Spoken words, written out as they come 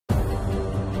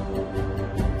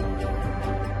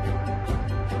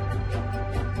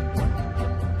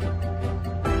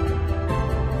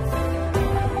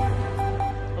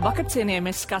Labvakar,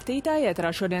 cienījamies skatītāji, ēterā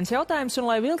šodienas jautājums, un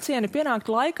lai vilcieni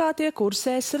pienāktu laikā, tiek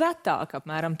kursēs retāk.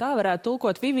 Apmēram tā varētu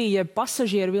tulkot ViVi jeb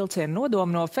pasažieru vilcienu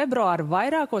nodomu no februāra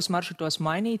vairākos maršrutos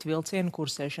mainīt vilcienu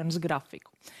kursēšanas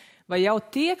grafiku. Vai jau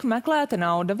tiek meklēta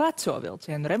nauda veco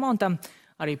vilcienu remontam,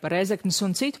 arī par Rēzeknes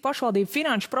un citu pašvaldību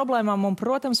finanšu problēmām un,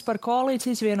 protams, par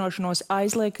koalīcijas vienošanos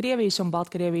aizliegt Krievijas un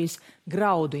Baltkrievijas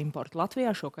graudu importu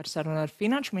Latvijā. Šokar saruna ar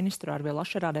finanšu ministru Arvilu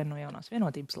Ašeradenu no Jaunās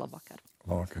vienotības. Labvakar.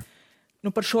 Labvakar.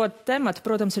 Par šo tematu,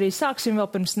 protams, arī sāksim vēl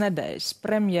pirms nedēļas.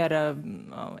 Premjera,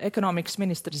 ekonomikas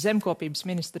ministrs, zemkopības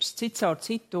ministrs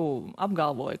citu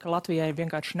apgalvoja, ka Latvijai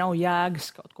vienkārši nav jēgas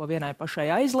kaut ko vienai pašai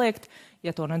aizliegt,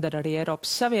 ja to nedara arī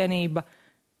Eiropas Savienība.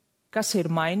 Kas ir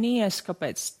mainījies,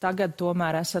 kāpēc tagad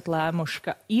tomēr esat lēmuši,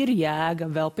 ka ir jēga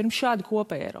vēl pirms šāda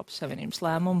kopēja Eiropas Savienības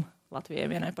lēmuma Latvijai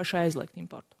vienai pašai aizliegt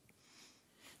importu?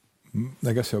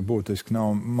 Nekas jau būtiski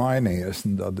nav mainījies.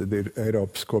 Tad ir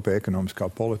Eiropas kopēja ekonomiskā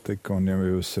politika, un ja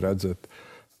jūs redzat,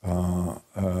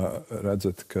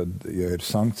 ka, ja ir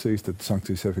sankcijas, tad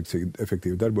sankcijas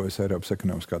efektīvi darbojas Eiropas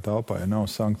ekonomiskā telpā. Ja nav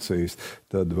sankcijas,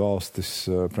 tad valstis,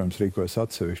 protams, rīkojas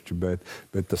atsevišķi,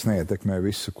 bet tas neietekmē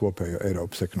visu kopējo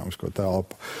Eiropas ekonomisko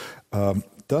telpu.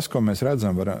 Tas, ko mēs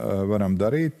redzam, varam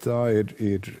darīt, tā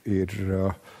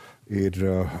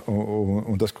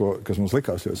un tas, kas mums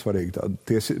likās ļoti svarīgi,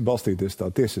 balstīties tā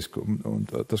tiesiskumu, un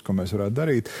tas, ko mēs varētu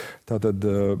darīt, tātad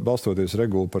balstoties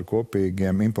regulu par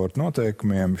kopīgiem importu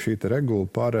noteikumiem, šī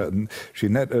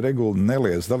regula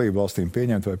neliedz dalību valstīm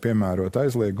pieņemt vai piemērot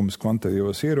aizliegumus,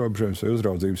 kvantitīvos ierobežojumus vai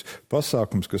uzraudzības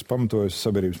pasākumus, kas pamatojas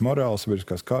sabiedrības morāles,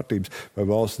 sabiedriskās kārtības vai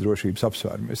valsts drošības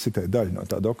apsvērumi. Es citēju daļu no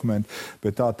tā dokumenta,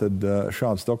 bet tātad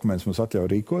šāds dokuments mums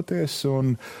atļauj rīkoties,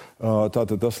 un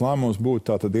tātad tas lēmums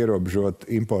būtu ierobežot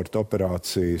importu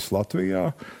operācijas Latvijā.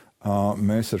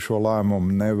 Mēs ar šo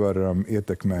lēmumu nevaram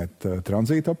ietekmēt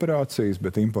tranzīta operācijas,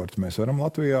 bet importu mēs varam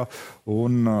Latvijā.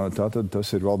 Un tātad tas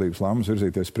ir valdības lēmums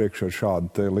virzīties priekš ar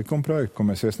šādu likumprojektu, ko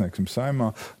mēs iesniegsim Saeimā.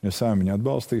 Ja Saeima viņu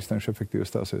atbalstīs, tad viņš efektīvi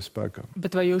stāsies spēkā.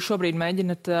 Bet vai jūs šobrīd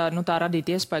mēģināt tā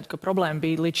radīt iespēju, ka problēma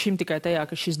bija līdz šim tikai tajā,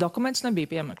 ka šis dokuments nebija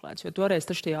piemeklēts? Jo toreiz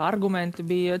taču tie argumenti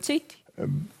bija citi.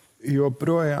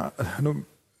 Joprojām,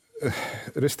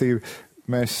 restīvi,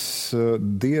 mēs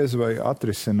diez vai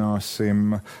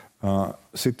atrisināsim,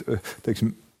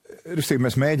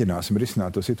 mēs mēģināsim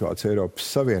risināt to situāciju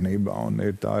Eiropas Savienībā, un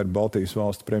tā ir Baltijas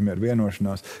valstu premjeru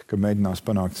vienošanās, ka mēģinās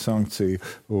panākt sankciju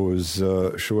uz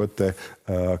šo te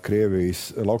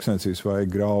Krievijas lauksniecības vai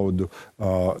graudu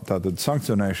tātad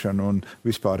sankcionēšanu un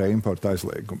vispārēju importu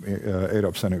aizliegumu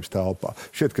Eiropas Savienības telpā.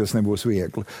 Šķiet, ka tas nebūs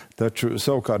viegli. Taču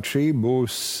savukārt šī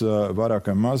būs vairāk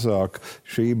vai mazāk,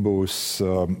 šī būs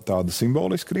tāda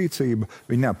simboliska rīcība,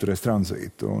 viņi neapturēs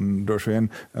tranzītu. Un droši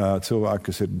vien cilvēki,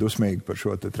 kas ir dusmīgi par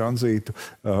šo te tranzītu,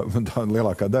 tā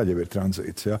lielākā daļa jau ir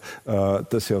tranzīts, ja?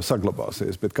 Tas jau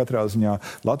saglabāsies. Bet katrā ziņā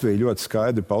Latvija ļoti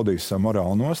skaidri paudīs savu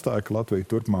morālu nostāju, ka Latvija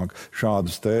turpmāk šādus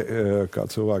te, kā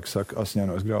cilvēki saka,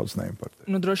 asiņainos graudus neimportē.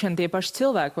 Droši vien tie paši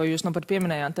cilvēki, ko jūs pat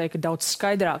pieminējāt, teikt, ka daudz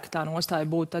skaidrāk tā nostāja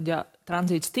būtu tad, ja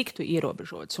tranzīts tiktu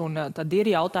ierobežots. Un tad ir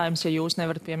jautājums, ja jūs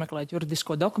nevarat piemeklēt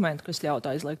juridisko dokumentu, kas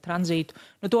ļautu aizliegt tranzītu,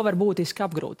 to var būtiski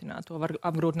apgrūtināt. To var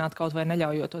apgrūtināt kaut vai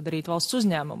neļaujot to darīt valsts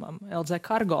uzņēmumam, LZ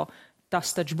Cargo.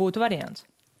 Tas taču būtu variants.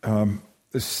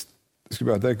 Es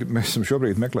gribētu teikt, ka mēs esam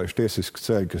šobrīd meklējuši tiesisku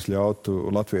ceļu, kas ļautu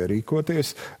Latvijai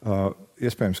rīkoties.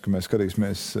 Iespējams, ka mēs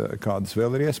skatīsimies, kādas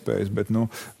vēl ir iespējas, bet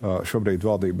šobrīd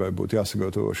valdībai būtu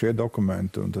jāsagatavo šie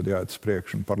dokumenti, un tad jāiet uz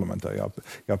priekšu, un parlamentā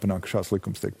jāpanāk, ka šāds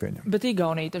likums tiek pieņemts. Bet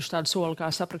Igaunija taču tādu soli,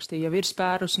 kā saprakstīja, jau ir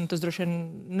spērus, un tas droši vien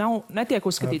netiek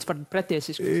uzskatīts par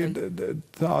pretiesisku ceļu.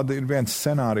 Tāda ir viens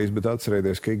scenārijs, bet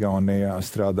atcerieties, ka Igaunijā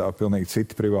strādā pilnīgi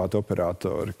citi privāti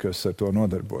operatori, kas ar to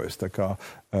nodarbojas. Tā kā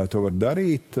to var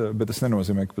darīt, bet tas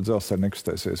nenozīmē, ka pa dzelzceļu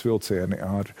nekustēsies vilcieni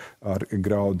ar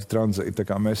graudu tranzītu. Tā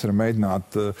kā mēs varam mēģināt.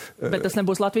 Bet tas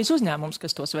nebūs Latvijas uzņēmums,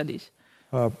 kas tos vedīs?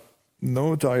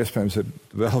 Tā iespējams ir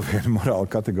vēl viena morāla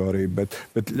kategorija,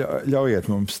 bet ļaujiet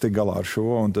mums tikt galā ar šo,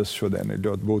 un tas šodien ir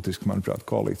ļoti būtiski, manuprāt,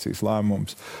 koalīcijas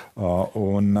lēmums.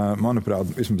 Un, manuprāt,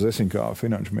 vismaz es kā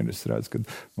finanšu ministrs redzu, ka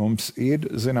mums ir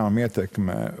zinām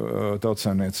ietekme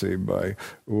tautsaimniecībai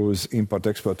uz importu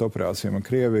eksportu operācijām ar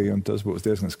Krieviju, un tas būs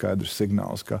diezgan skaidrs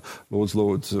signāls, ka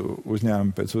lūdzu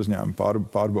uzņēmumi pēc uzņēmuma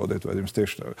pārbaudiet, vai jums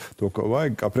tieši to, ko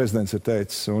vajag, kā prezidents ir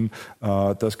teicis, un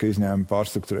tas, ka izņēmumi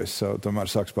tomēr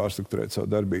sāks pārstruktūrēt savu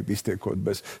darbību, iztiekot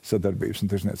bez sadarbības un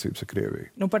tirzniecības ar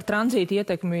Krieviju. Par tranzītu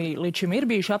ietekmi līdz šim ir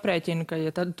bijuši aprēķini, ka,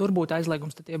 ja tur būtu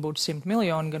aizliegums, tad tie būtu 100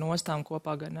 miljoni gan ostām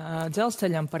kopā, gan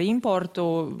dzelzceļam. Par importu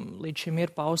līdz šim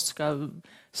ir pausts, ka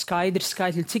skaidri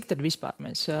skaitļi, cik tad vispār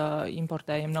mēs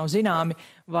importējam, nav zināmi.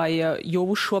 Vai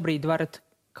jūs šobrīd varat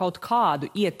kaut kādu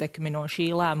ietekmi no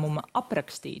šī lēmuma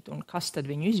aprakstīt, un kas tad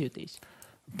viņu izjutīs?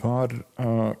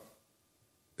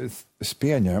 Es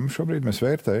pieņemu, šobrīd mēs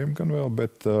vērtējam gan vēl,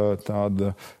 bet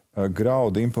tāda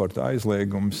graudu importa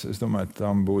aizliegums, es domāju,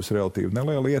 tam būs relatīvi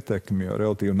neliela ietekme, jo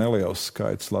relatīvi neliels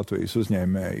skaits Latvijas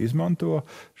uzņēmēji izmanto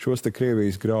šos te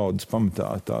Krievijas graudus.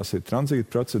 Pamatā tās ir tranzīta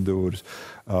procedūras,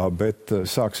 bet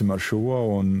sāksim ar šo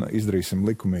un izdarīsim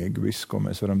likumīgi visu, ko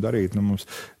mēs varam darīt. Mums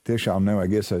tiešām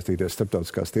nevajag iesaistīties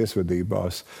starptautiskās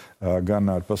tiesvedībās gan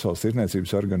ar Pasaules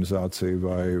tirdzniecības organizāciju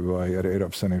vai arī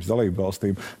Eiropas Savienības dalību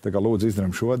valstīm. Tā kā lūdzu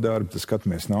izdaram šo darbu, tad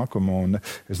skatāmies nākamo, un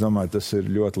es domāju, tas ir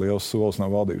ļoti liels solis no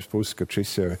valdības puses, ka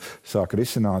šis jau sāk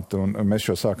risināt, un mēs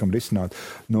šo sākam risināt.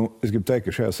 Es gribu teikt,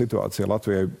 ka šajā situācijā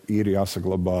Latvijai ir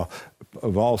jāsaglabā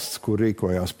valsts, kur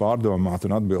rīkojās pārdomāt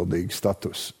un atbildīgi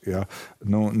status. Ja?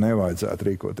 Nevajadzētu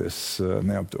rīkoties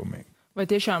neapdomīgi. Vai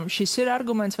tiešām šis ir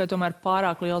arguments, vai tomēr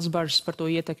pārāk liels bažas par to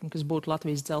ietekmi, kas būtu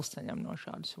Latvijas dzelzceļam no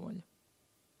šāda soļa?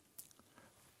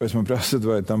 Vai man prasat,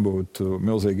 vai tam būtu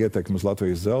milzīga ietekme uz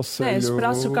Latvijas dzelzceļu? Nē, es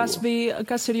prasu,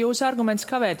 kas ir jūsu arguments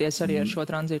kavēties arī ar šo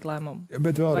tranzītu lēmumu? Ja,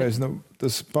 bet vēlreiz,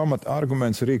 tas pamat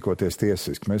arguments ir rīkoties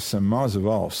tiesiski. Mēs esam maza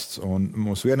valsts, un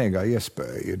mūsu vienīgā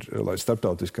iespēja ir, lai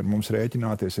starptautiski ar mums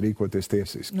rēķināties, rīkoties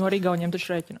tiesiski. No Igauniem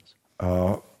taču rēķinās?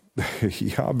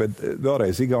 Jā, bet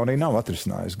vēlreiz Igaunija nav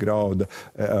atrisinājusi grauda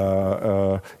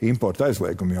importa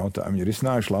aizliegumu jautājumu. Ir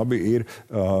izcinājuši, labi, ir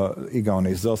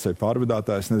Igaunijas dzelzceļa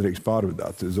pārvadātājs nedrīkst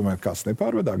pārvadāt. Es domāju, kāds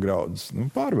nepārvadā graudus?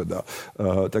 Pārvadā.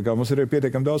 Tā kā mums ir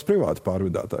pietiekami daudz privātu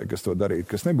pārvadātāju, kas to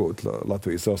darītu, kas nebūtu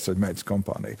Latvijas dzelzceļa meitas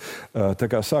kompānija.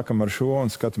 Tā kā sākam ar šo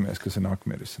un skatāmies, kas ir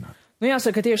nākamie risinājumi.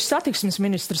 Jāsaka, tieši satiksmes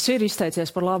ministrs ir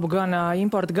izteicies par labu gan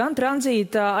importa, gan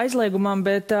tranzīta aizliegumam,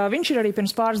 bet viņš ir arī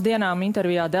pirms pāris dienām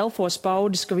intervijā Delfos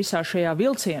paudis, ka visā šajā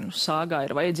vilcienu sāgā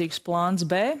ir vajadzīgs plāns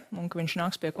B, un ka viņš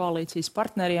nāks pie koalīcijas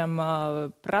partneriem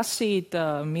prasīt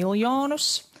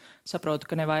miljonus, saprotu,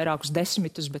 ka ne vairākus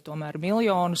desmitus, bet tomēr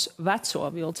miljonus veco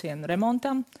vilcienu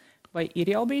remontam. Vai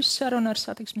ir jau bijusi saruna ar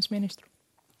satiksmes ministru?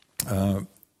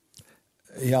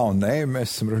 Jā un nē,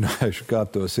 mēs esam runājuši, kā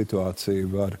to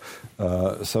situāciju var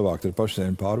savākt ar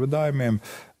pašreizējiem pārvadājumiem.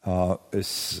 Es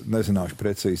nezināšu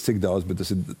precīzi, cik daudz, bet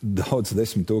tas ir daudz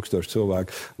 10 000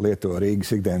 cilvēku lieto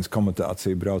Rīgas ikdienas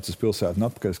komutāciju, brauc uz pilsētu un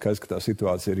atpakaļ. Skaidrs, ka tā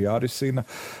situācija ir jārisina.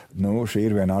 Šī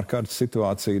ir viena ārkārtas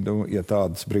situācija. Ja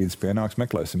tādas brīdis pienāks,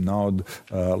 meklēsim naudu,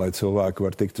 lai cilvēki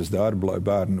var tikt uz darbu, lai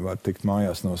bērni var tikt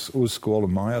mājās uz skolu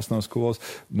un mājās no skolas.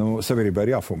 Sabiedrībai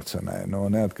ir jāfunkcionē,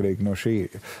 neatkarīgi no šī.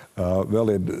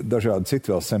 Vēl ir dažādi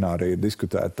citi vēl scenāriji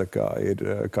diskutēt,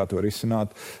 kā to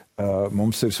risināt.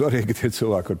 Mums ir svarīgi, ka tie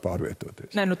cilvēki var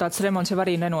pārvietoties. Tāds remonts jau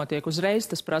arī nenotiek uzreiz,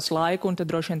 tas prasa laiku, un tad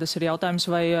droši vien tas ir jautājums,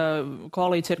 vai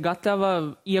koalīcija ir gatava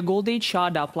ieguldīt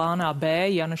šādā plānā B,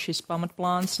 ja šis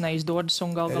pamatplāns neizdodas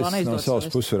un galā neizdodas. Es no savas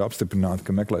puses varu apstiprināt,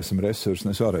 ka meklēsim resursus,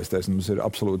 un es vēlreiz teicu, mums ir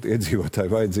absolūti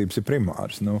iedzīvotāju vajadzības ir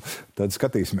primārs. Tad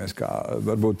skatīsimies, kā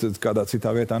varbūt kādā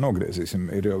citā vietā nogriezīsim.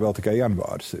 Ir jau vēl tikai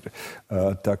janvārs.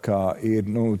 Tā kā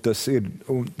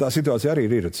tā situācija arī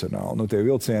ir iracionāla. Tie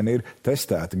vilcieni ir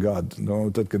testēti gadu.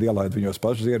 Tad, kad ielaid viņos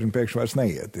pasažieri, pēkšņi vairs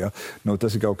neiet. Ja?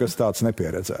 Tas ir kaut kas tāds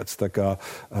nepieredzēts. Tā kā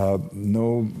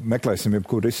meklēsim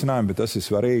jebkuru risinājumu, bet tas ir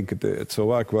svarīgi, ka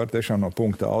cilvēki var tiešām no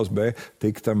punkta A uz B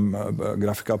tikt tam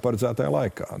grafikā paredzētajā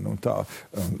laikā.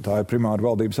 Tā ir primāra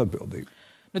valdības atbildība.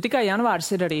 Tikai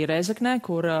janvāris ir arī Rēzeknē,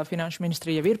 kur finanšu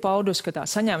ministrija jau ir paudusi, ka tā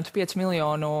saņemtu 5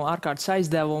 miljonu ārkārtas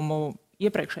aizdevumu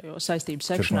iepriekšējo saistību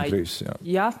sekšanai,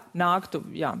 ja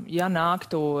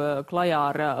nāktu klajā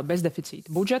ar bezdeficīta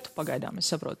budžetu. Pagaidām,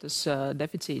 es saprotu, tas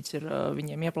deficīts ir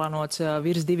viņiem ieplānots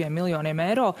virs 2 miljoniem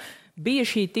eiro. Bija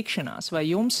šī tikšanās, vai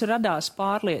jums radās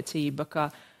pārliecība, ka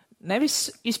nevis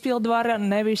izpildvara,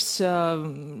 nevis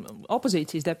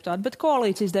opozīcijas deputāti, bet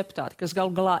koalīcijas deputāti, kas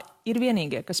galu galā ir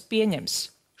vienīgie, kas pieņems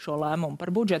šo lēmumu par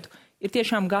budžetu, ir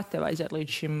tiešām gatavi aiziet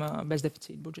līdz šim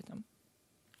bezdeficīta budžetam?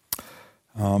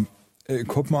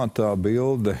 Kopumā tā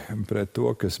bilde pret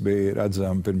to, kas bija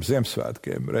redzama pirms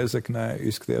Ziemassvētkiem Rēzeknē,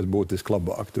 izskatījās būtiski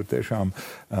labāk. Tur tiešām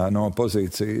no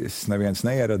pozīcijas neviens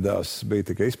neieradās, bija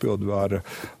tikai izpildvara,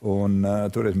 un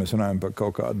toreiz mēs runājam par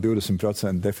kaut kādu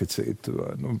 20% deficītu.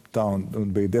 Tā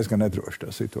un bija diezgan nedroša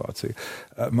tā situācija.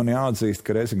 Man jāatzīst,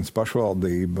 ka Rēzeknes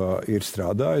pašvaldība ir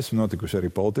strādājusi, notikuši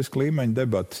arī politiski līmeņa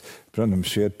debatas. Protams,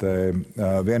 šie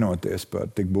vienoties par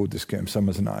tik būtiskiem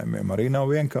samazinājumiem arī nav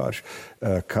vienkārši.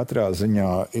 Katrā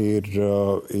ziņā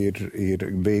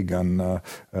bija gan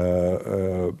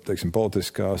teiksim,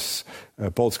 politiskās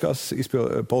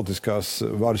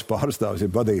varas pārstāvs, ja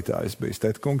vadītājs bija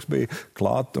Stetkungs, bija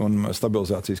klāt un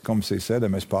stabilizācijas komisijas sēdē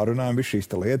mēs pārunājām visu šīs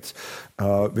lietas,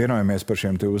 vienojamies par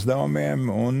šiem te uzdevumiem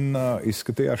un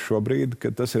izskatījās šobrīd,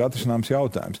 ka tas ir atrisināms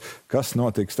jautājums. Kas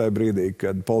notiks tajā brīdī,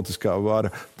 kad politiskā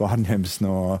vara pārņems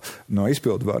no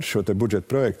izpildu varas šo te budžeta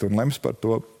projektu un lems par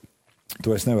to?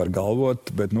 To es nevaru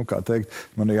galvot, bet, kā teikt,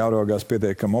 man ir jāraugās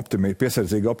pietiekami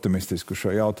piesardzīgi optimistiski uz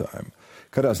šo jautājumu.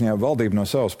 Kādā ziņā valdība no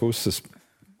savas puses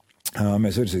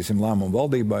mēs virzīsim lēmumu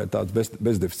valdībā, ja tāds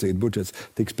bezdeficīta budžets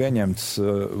tiks pieņemts,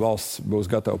 valsts būs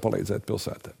gatava palīdzēt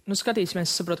pilsētā. Skatīsimies,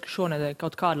 es saprotu, ka šonedēļ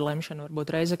kaut kāda lemšana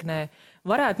varbūt Rēzeknē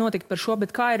varētu notikt par šo,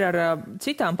 bet kā ir ar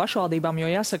citām pašvaldībām,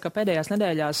 jo jāsaka, ka pēdējās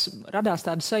nedēļās radās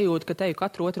tāda sajūta, ka teju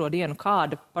katru otro dienu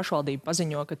kāda pašvaldība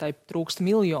paziņo, ka tai trūkst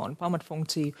miljonu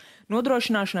pamatfunkciju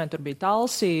nodrošināšanai. Tur bija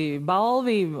Talsi,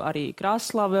 Balvi, arī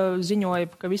Kraslava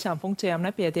ziņoja, ka visām funkcijām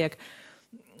nepietiek.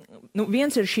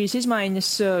 Viens ir šīs izmaiņas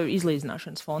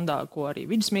izlīdzināšanas fondā, ko arī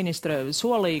vides ministre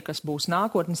solīja, kas būs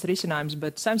nākotnes risinājums,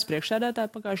 bet Saeimas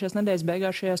priekšsēdētāji pagājušajās nedēļas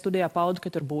beigās šajā studijā pauda,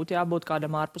 ka tur būtu jābūt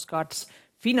kādam ārpuskārtas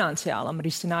finansiālam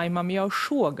risinājumam jau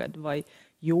šogad. Vai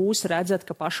jūs redzat,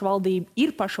 ka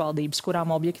ir pašvaldības,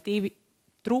 kurām objektīvi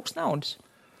trūks naudas?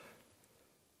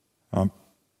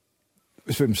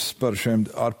 Vispirms par šiem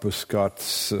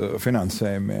ārpuskārtas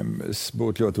finansējumiem es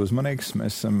būtu ļoti uzmanīgs.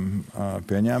 Mēs esam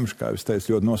pieņēmuši, kā jūs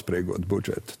teicu, ļoti nospriegot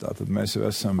budžetu. Tātad mēs jau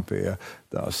esam pie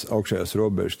tās augšējās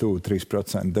robežas tuvu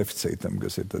 3% deficītam,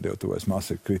 kas ir tad jau tuvojas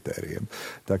Maastrichta kritērijiem.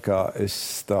 Tā kā es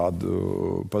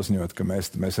tādu paziņot, ka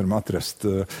mēs varam atrast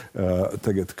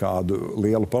tagad kādu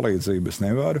lielu palīdzību, es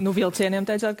nevaru. Vilcieniem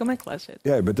teicāt, ka meklēsiet.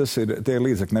 Jā, bet tie ir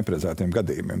līdzekļi neparedzētiem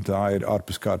gadījumiem. Tā ir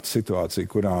ārpuskārtas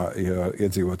situācija, kurā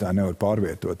iedzīvotāji nevar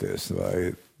pārvietoties, vai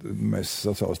mēs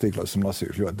sociālās tīklās esam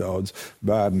lasījuši ļoti daudz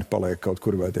bērni paliek kaut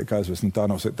kur vai tiek aizvest. Tā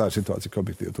ir situācija, ka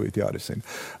objektīvi tūlīt jārisina.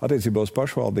 Attiecībā uz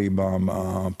pašvaldībām,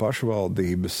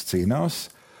 pašvaldības cīnās.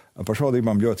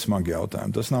 Pašvaldībām ļoti smagi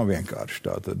jautājumi. Tas nav vienkārši.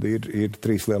 Tātad ir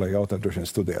trīs lielie jautājumi, droši vien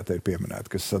studijā te ir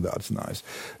pieminēti, kas sadārdzinājis.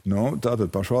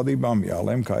 Tātad pašvaldībām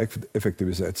jālem, kā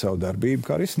efektivizēt savu darbību,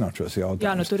 kā risināt šos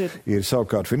jautājumus. Ir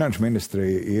savukārt finanšu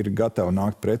ministrija ir gatava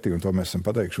nākt pretī, un to mēs esam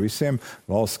pateikuši visiem.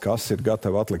 Valsts kas ir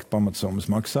gatava atlikt pamatsummas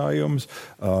maksājumus.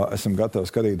 Esam gatavi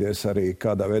skatīties arī,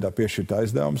 kādā veidā piešķirt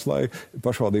aizdevumus, lai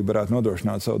pašvaldība varētu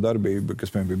nodrošināt savu darbību,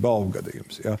 kas, piemēram, bija balvu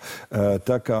gadījums. Ja?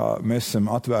 Tā kā mēs esam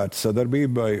atvērti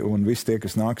sadarbībai, un visi tie,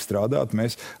 kas nāk strādāt,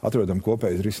 mēs atrodam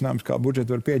kopējas risinājums, kā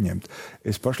budžetu var pieņemt.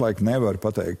 Es pašlaik nevaru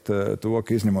pateikt to,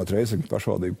 ka izņemot Rēzeknes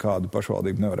pašvaldību, kādu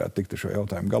pašvaldību nevarētu tikt ar šo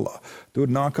jautājumu galā.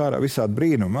 Tur nāk ārā visādi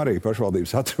brīnumi, arī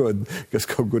pašvaldības atrod, kas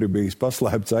kaut kur ir bijis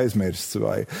paslēpts, aizmirsts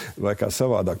vai kā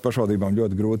savādāk. Pašvaldībām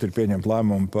ļoti grūti ir pieņemt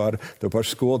lēmumu par to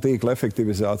pašu skolu tīklu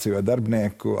efektivizāciju vai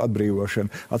darbinieku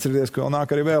atbrīvošanu. Atcerieties, ka vēl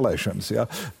nāk arī vēlēšanas. Ja?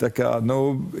 Tā kā,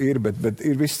 bet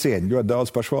ir viss cieņa. Ļoti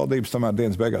daudz pašvaldības tomēr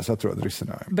dienas beigās atrod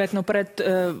risinājumu. Bet,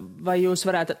 vai jūs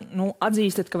varētu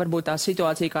atzīstat, ka varbūt tā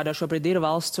situācija, kādā šobrīd ir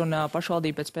valsts un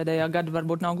pašvaldība pēc pēdējā gada,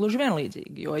 varbūt nav gluži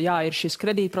vienlīdzīga? Jo, jā, ir šis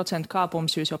kredītprocentu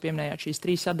kāpums, jūs jau pieminējāt, šīs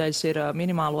trīs sadaļas ir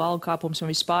minimālo algu kāpums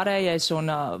un viss pārējais, un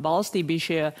valstī bija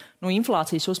šie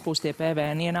inflācijas uzpūstie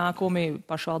PVN ienākumi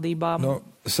pašvaldībām.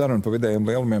 Saruna pa vidējiem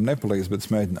lielumiem nepalīdz, bet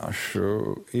es mēģināšu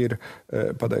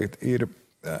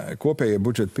kopējie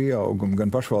budžeta pieaugumi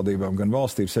gan pašvaldībām, gan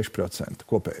valstī ir 6%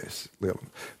 kopējais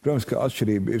lielums. Protams, ka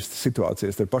atšķirība ir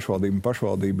situācijas ar pašvaldību un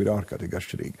pašvaldību ir ārkārtīgi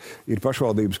atšķirīga. Ir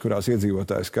pašvaldības, kurās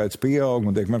iedzīvotāju skaits pieaug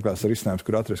un tiek meklēts risinājums,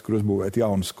 kur atrast, kur uzbūvēt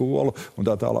jaunu skolu un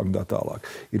tā tālāk un tā tālāk.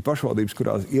 Ir pašvaldības,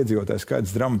 kurās iedzīvotāju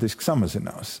skaits dramatiski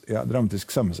samazinās. Jā,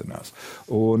 dramatiski samazinās.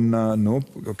 Un,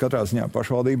 katrā ziņā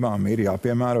pašvaldībām ir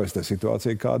jāpiemērojas tā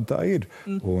situācija, kāda tā ir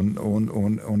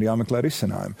un jāmeklē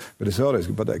risinājumi. Bet es vēlreiz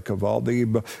gribu pateikt, ka valdība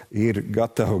ir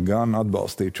gatava gan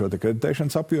atbalstīt šo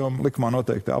kreditēšanas apjomu, likumā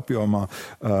noteiktā apjomā,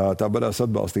 tāpatās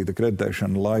atbalstīt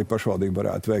kreditēšanu, lai pašvaldība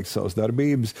varētu veikt savas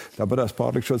darbības, tāpatās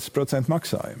pārlikt šos procentu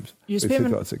maksājumus.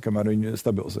 Situācija, kamēr viņi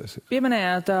stabilizēsies.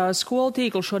 Pieminējāt skolu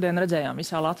tīklu, šodien redzējām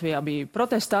visā Latvijā bija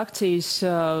protesta akcijas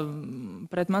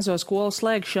pret mazo skolu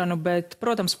slēgšanu, bet,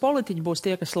 protams, politiķi būs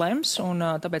tie, kas lems, un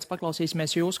tāpēc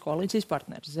paklausīsimies jūsu koalīcijas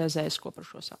partneris ZZS, ko par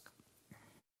šo saka.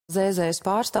 ZZS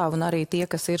pārstāv un arī tie,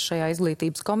 kas ir šajā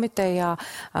izglītības komitejā,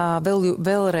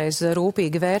 vēlreiz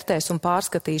rūpīgi vērtēs un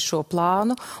pārskatīs šo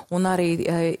plānu, un arī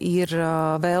ir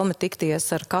vēlme tikties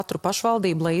ar katru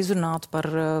pašvaldību, lai izrunātu par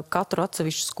katru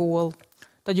atsevišķu skolu.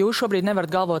 Tad jūs šobrīd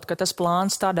nevarat galvot, ka tas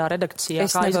plāns tādā redakcijā,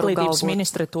 kā izglītības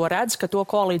ministre to redz, ka to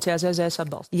koalīcijā ZZS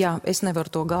atbalsta? Jā, es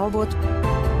nevaru to galvot.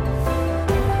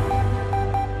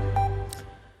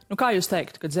 Nu, kā jūs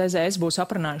teiktu, kad ZZS būs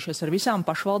aprunājušies ar visām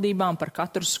pašvaldībām par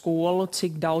katru skolu,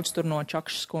 cik daudz tur no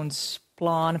Čakšas kundzes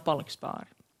plāna paliks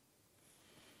pāri?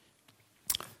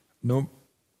 Nu,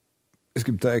 es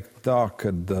gribu teikt tā,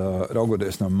 ka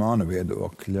raugoties no mana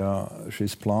viedokļa,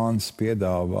 šis plāns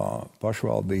piedāvā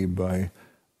pašvaldībai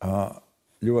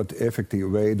ļoti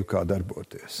efektīvu veidu, kā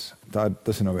darboties.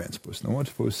 Tas ir no vienas puses. No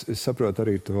otras puses, es saprotu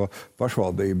arī to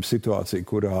pašvaldību situāciju,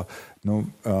 kurā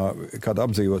kādā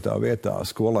apdzīvotā vietā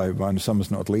skolai vai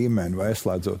samazinot līmeni vai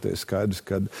aizslēdzoties, skaidrs,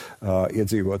 ka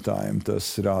iedzīvotājiem tas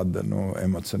rada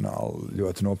emocionāli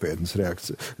ļoti nopietnas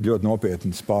reakcijas, ļoti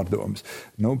nopietnas pārdomas.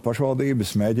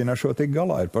 Pašvaldības mēģina ar šo tik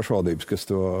galā. Ir pašvaldības, kas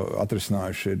to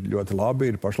atrisinājuši ir ļoti labi,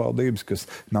 ir pašvaldības, kas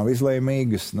nav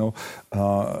izlēmīgas.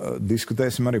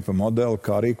 Diskutēsim arī par modeli,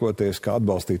 kā rīkoties, kā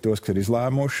atbalstīt tos, kas ir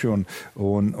izlēmuši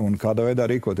un kādā veidā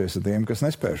rīkoties ar tiem, kas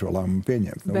nespēj šo lēmumu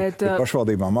pieņemt.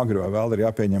 Pašvaldībām agri vai vēl ir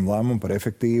jāpieņem lēmumu par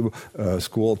efektīvu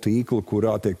skolu tīklu,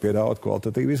 kurā tiek piedāvāt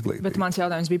kvalitatīvu izglītību. Bet mans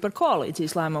jautājums bija par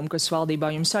koalīcijas lēmumu, kas valdībā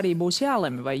jums arī būs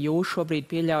jālemj. Vai jūs šobrīd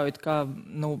pieļaujat, ka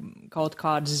kaut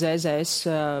kādas ZZS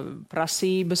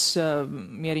prasības,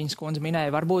 Mieriņas kundze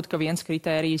minēja, varbūt, ka viens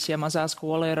kritērijs, ja mazā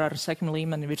skola ir ar sekmi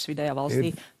līmeni virs vidējā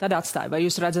valstī, tad atstāja. Vai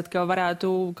jūs redzat, ka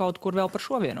varētu kaut kur vēl par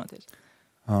šo vienoties?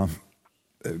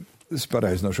 Es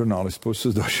pareizi no žurnālistu puses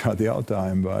uzdošu šādu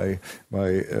jautājumu,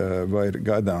 vai ir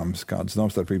gaidāms kādas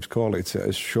domstarpības koalīcijā.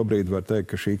 Es šobrīd varu teikt,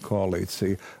 ka šī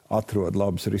koalīcija atrod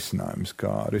labus risinājumus,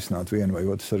 kā risināt vienu vai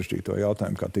otru sarežģīto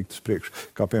jautājumu, kā tikt uz priekšu,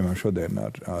 kā piemēram šodien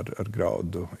ar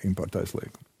graudu importu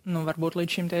aizliegumu. Varbūt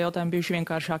līdz šim tie jautājumi bijuši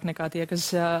vienkāršāk nekā tie, kas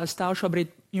stāv šobrīd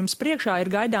jums priekšā,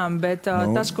 ir gaidām, bet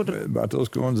tas, kur...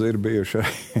 Bērtuls kundze ir bijuši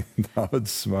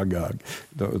daudz smagāki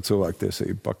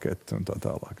cilvēktiesību paketi un tā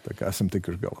tālāk, tā kā esam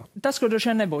tikuši galā. Tas, kur droši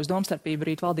vien nebūs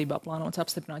domstarpība, rīt valdībā plānots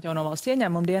apstiprināt jauno valsts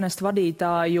ieņēmumu dienestu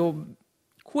vadītāju.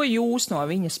 Ko jūs no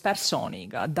viņas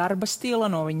personīgā darba stila,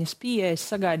 no viņas pieejas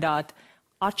sagaidāt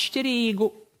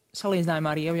atšķirīgu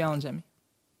salīdzinājumā ar Ievu Jaunzemi?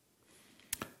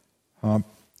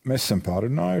 Mēs esam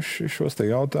pārunājuši šos te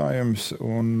jautājumus,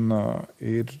 un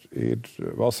ir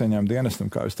valsts ieņēmuma dienestam,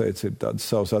 kā jūs teicat, ir tādas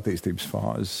savas attīstības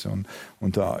fāzes,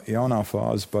 un tā jaunā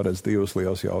fāze paredz divus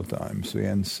lielus jautājumus.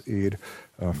 Viens ir,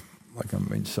 laikam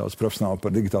viņi sauc profesionāli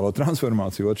par digitālo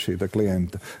transformāciju, otrs šī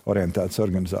klienta orientētas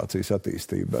organizācijas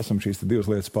attīstība. Esam šīs divas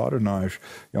lietas pārunājuši.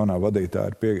 Jaunā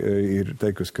vadītāja ir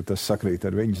teikusi, ka tas sakrīt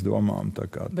ar viņas domām.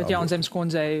 Bet Jaunzemes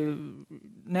kundzei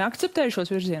neakceptēja šos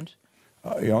virzienus?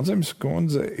 Jaunzemes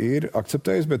kundze ir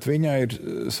akceptējusi, bet viņai ir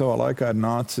savā laikā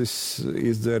nācis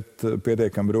izdzert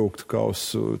pietiekami rūgtu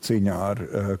kausu cīņā ar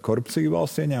korupciju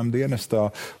valsts ieņēmuma dienestā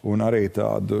un arī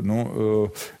tādu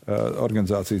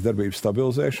organizācijas darbības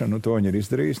stabilizēšanu. To viņa ir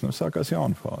izdarījusi, sākās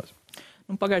jauna fāze.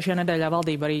 Pagājušajā nedēļā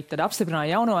valdība arī tad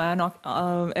apstiprināja jauno ēnu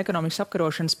ekonomikas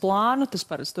apkarošanas plānu. Tas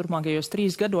paredz turpmākajos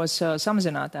 3 gados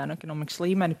samazināt ēnu ekonomikas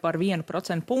līmeni par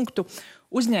 1% punktu.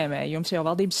 Uzņēmēji jums jau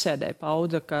valdības sēdē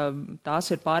pauda, ka tās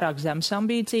ir pārāk zemes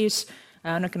ambīcijas.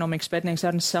 Ēnu ekonomikas pētnieks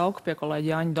Arnis Sauka pie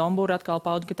kolēģa Jāņa Dombūra atkal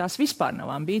pauda, ka tās vispār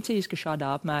nav ambīcijas, ka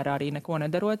šādā apmērā arī neko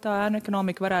nedarot tā ēnu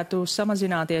ekonomika varētu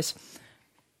samazināties.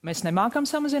 Mēs nemākam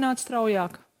samazināt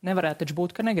straujāk? Nevarētu taču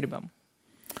būt, ka negribam.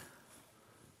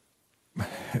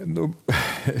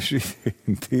 Šī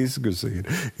diskusija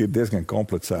ir diezgan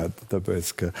komplicēta, tāpēc,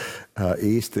 ka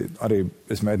īsti arī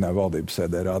es mēģināju valdības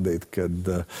sēdē rādīt, ka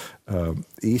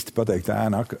īsti pateikt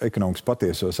ēnu ekonomikas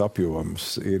patiesos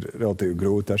apjomus ir relatīvi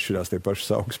grūti, atšķirās tie paši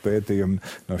Saukas pētījumi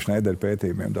no Šneidera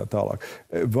pētījumiem tā tālāk.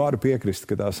 Varu piekrist,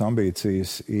 ka tās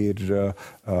ambīcijas ir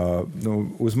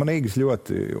uzmanīgas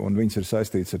ļoti, un viņas ir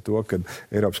saistītas ar to, ka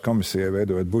Eiropas komisijai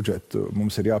veidojot budžetu,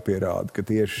 mums ir jāpierāda, ka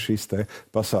tieši šis te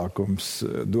pasākums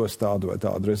dos tādu vai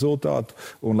tādu rezultātu,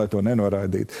 un lai to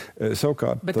nenoraidītu.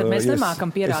 Savukārt, bet tad mēs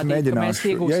nemākam pierādīt, ka mēs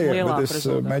iegūsim lielāku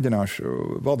rezultātu. Es mēģināšu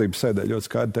valdības sēdē ļoti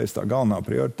skaidri teikt, tā galvenā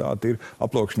prioritāte ir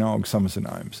aploksņa auga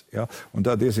samazinājums. Ja? Un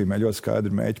tāda iezīmē ļoti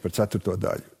skaidri mērķi par 4.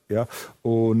 daļu. Ja?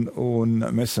 Un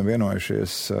mēs esam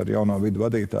vienojušies ar jauno vidu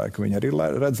vadītāju, ka viņi arī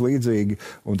redz līdzīgi,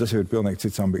 un tas jau ir pilnīgi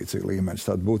cits ambīcija līmenis,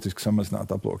 tāda būtiski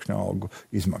samazināt aploksņa augu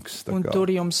izmaksas. Un tur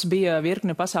jums bija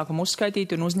virkne pasākumu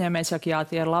uzskaitīti, un uzņēmēji saka, jā,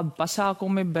 tie ir labi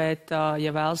pasākumi, bet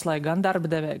ja vēlas, lai gan darba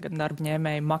devēji, gan darba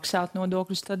ņēmēji maksāt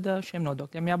nodokļus, tad šiem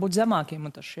nodokļiem jābūt zemākiem,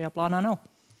 un tas šajā plānā nav.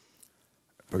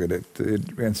 Pagaidiet,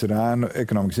 viens ir ēnu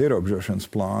ekonomikas ierobežošanas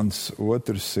plāns,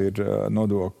 otrs ir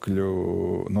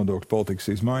nodokļu politikas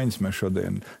izmaiņas. Mēs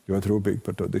šodien ļoti rūpīgi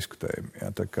par to diskutējam.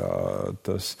 Ja, tā kā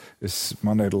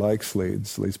man ir laiks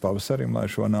līdz pavasarim, lai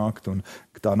šo nākt, un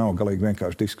tā nav galīgi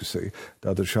vienkārši diskusija.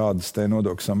 Tātad šādas te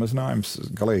nodokļu samazinājums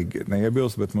galīgi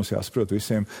neiebilst, bet mums jāsaprot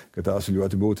visiem, ka tās ir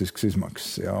ļoti būtiskas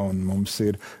izmaksas. Ja, un mums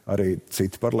ir arī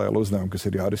citi paralēli uzdevumi, kas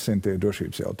ir jārisina, tie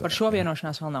drošības jautājumi. Par šo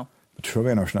vienošanās vēl nav? Par šo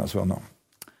vienošanās vēl nav.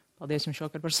 Paldies jums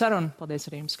šokar par sarunu. Paldies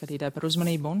arī jums, skatītāji, par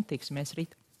uzmanību un tiksimies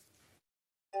rīt.